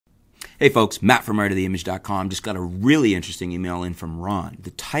Hey folks, Matt from artoftheimage.com. Just got a really interesting email in from Ron. The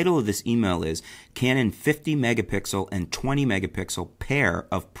title of this email is Canon 50 megapixel and 20 megapixel pair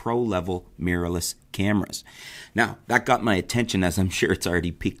of pro level mirrorless cameras. Now, that got my attention, as I'm sure it's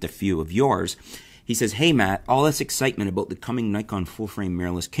already piqued a few of yours. He says, hey Matt, all this excitement about the coming Nikon full-frame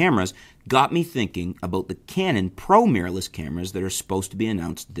mirrorless cameras got me thinking about the Canon Pro mirrorless cameras that are supposed to be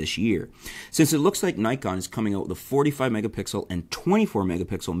announced this year. Since it looks like Nikon is coming out with a 45 megapixel and 24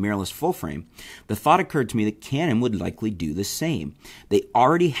 megapixel mirrorless full-frame, the thought occurred to me that Canon would likely do the same. They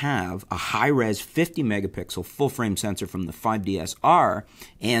already have a high-res 50 megapixel full-frame sensor from the 5DSR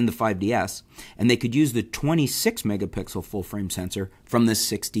and the 5DS, and they could use the 26 megapixel full-frame sensor from the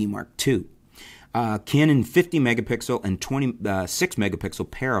 6D Mark II. Canon 50 megapixel and 26 megapixel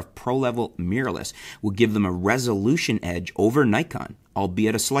pair of pro-level mirrorless will give them a resolution edge over Nikon,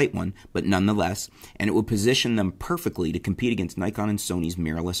 albeit a slight one, but nonetheless, and it will position them perfectly to compete against Nikon and Sony's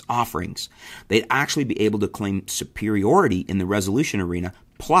mirrorless offerings. They'd actually be able to claim superiority in the resolution arena.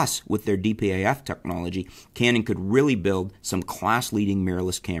 Plus, with their DPAF technology, Canon could really build some class-leading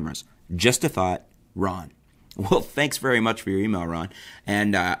mirrorless cameras. Just a thought, Ron. Well, thanks very much for your email, Ron,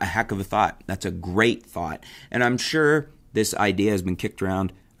 and a heck of a thought. That's a great thought, and I'm sure this idea has been kicked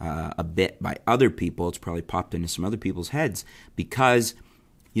around a bit by other people. It's probably popped into some other people's heads because,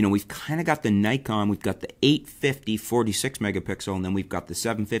 you know, we've kind of got the Nikon, we've got the 850 46 megapixel, and then we've got the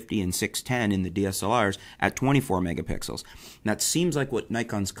 750 and 610 in the DSLRs at 24 megapixels. And that seems like what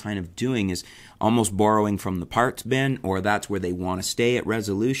Nikon's kind of doing is almost borrowing from the parts bin, or that's where they want to stay at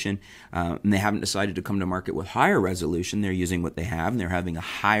resolution, and they haven't decided to come to market with higher resolution. They're using what they have, and they're having a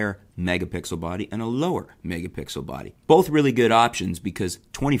higher megapixel body and a lower megapixel body. Both really good options because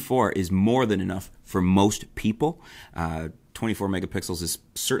 24 is more than enough for most people. 24 megapixels is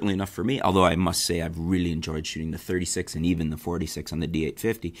certainly enough for me, although I must say I've really enjoyed shooting the 36 and even the 46 on the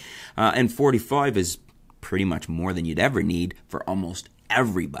D850. And 45 is pretty much more than you'd ever need for almost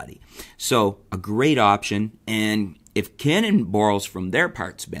everybody. So a great option, and if Canon borrows from their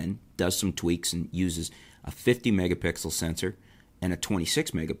parts bin, does some tweaks and uses a 50 megapixel sensor and a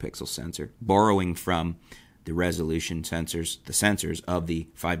 26 megapixel sensor, borrowing from the resolution sensors, the sensors of the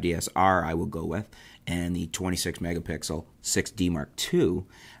 5DSR I will go with, and the 26 megapixel 6D Mark II,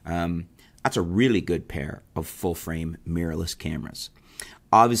 that's a really good pair of full frame mirrorless cameras.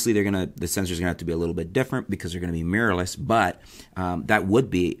 Obviously, the sensors are gonna have to be a little bit different because they're gonna be mirrorless, but that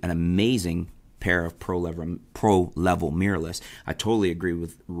would be an amazing pair of pro level mirrorless. I totally agree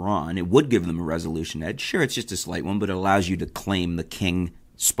with Ron. It would give them a resolution edge. Sure, it's just a slight one, but it allows you to claim the king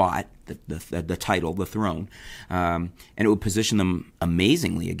spot, the title, the throne, and it would position them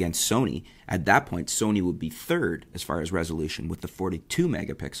amazingly against Sony. At that point, Sony would be third as far as resolution with the 42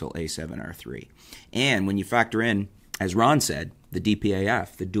 megapixel a7R III. And when you factor in, as Ron said, the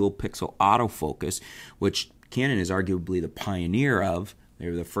DPAF, the dual pixel autofocus, which Canon is arguably the pioneer of. They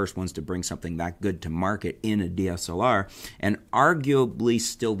were the first ones to bring something that good to market in a DSLR, and arguably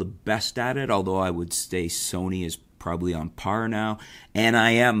still the best at it, although I would say Sony is probably on par now, and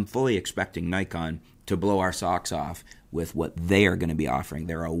I am fully expecting Nikon to blow our socks off with what they are going to be offering.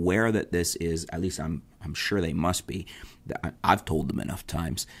 They're aware that this is, at least I'm sure they must be, I've told them enough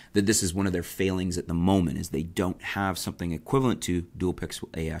times, that this is one of their failings at the moment, is they don't have something equivalent to dual pixel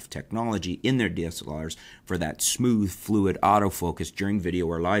AF technology in their DSLRs for that smooth, fluid autofocus during video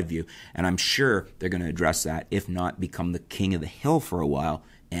or live view, and I'm sure they're going to address that, if not become the king of the hill for a while,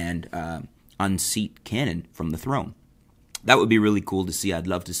 and unseat Canon from the throne. That would be really cool to see. I'd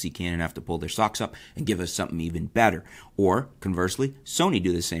love to see Canon have to pull their socks up and give us something even better. Or, conversely, Sony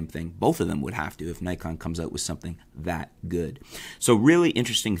do the same thing. Both of them would have to if Nikon comes out with something that good. So really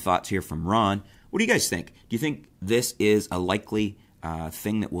interesting thoughts here from Ron. What do you guys think? Do you think this is a likely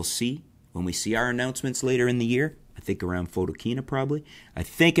thing that we'll see when we see our announcements later in the year? I think around Photokina probably. I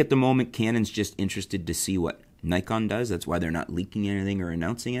think at the moment Canon's just interested to see what Nikon does. That's why they're not leaking anything or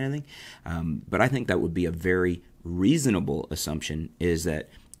announcing anything. But I think that would be a very reasonable assumption, is that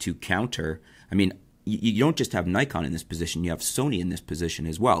to counter, I mean, you don't just have Nikon in this position, you have Sony in this position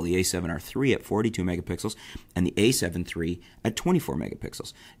as well. The a7R III at 42 megapixels and the a7 III at 24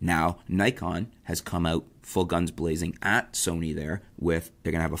 megapixels. Now, Nikon has come out full guns blazing at Sony there with,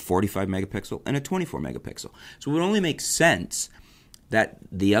 they're going to have a 45 megapixel and a 24 megapixel. So it would only make sense that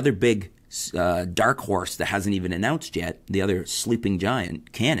the other big dark horse that hasn't even announced yet, the other sleeping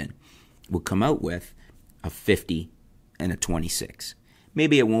giant, Canon, will come out with a 50 and a 26.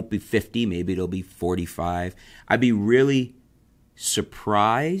 Maybe it won't be 50, maybe it'll be 45. I'd be really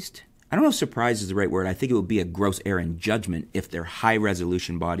surprised. I don't know if surprised is the right word. I think it would be a gross error in judgment if their high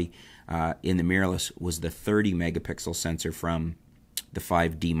resolution body in the mirrorless was the 30 megapixel sensor from the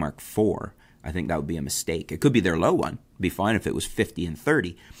 5D Mark IV. I think that would be a mistake. It could be their low one. It'd be fine if it was 50 and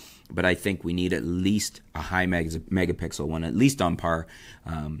 30. But I think we need at least a high megapixel one, at least on par,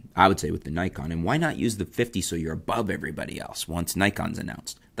 I would say, with the Nikon. And why not use the 50 so you're above everybody else once Nikon's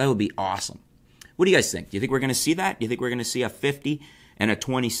announced? That would be awesome. What do you guys think? Do you think we're going to see that? Do you think we're going to see a 50 and a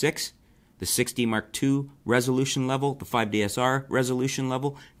 26, the 6D Mark II resolution level, the 5DSR resolution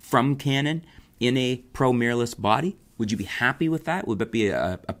level from Canon in a pro mirrorless body? Would you be happy with that? Would that be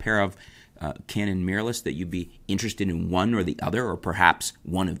a pair of Canon mirrorless that you'd be interested in one or the other, or perhaps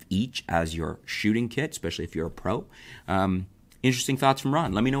one of each as your shooting kit, especially if you're a pro? Interesting thoughts from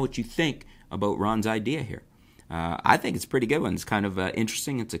Ron. Let me know what you think about Ron's idea here. I think it's a pretty good one. It's kind of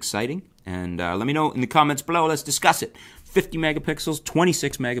interesting. It's exciting. And let me know in the comments below. Let's discuss it. 50 megapixels,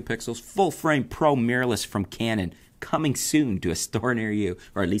 26 megapixels, full-frame pro mirrorless from Canon, coming soon to a store near you,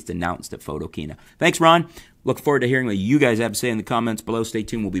 or at least announced at Photokina. Thanks, Ron. Look forward to hearing what you guys have to say in the comments below. Stay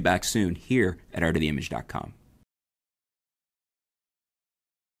tuned. We'll be back soon here at artoftheimage.com.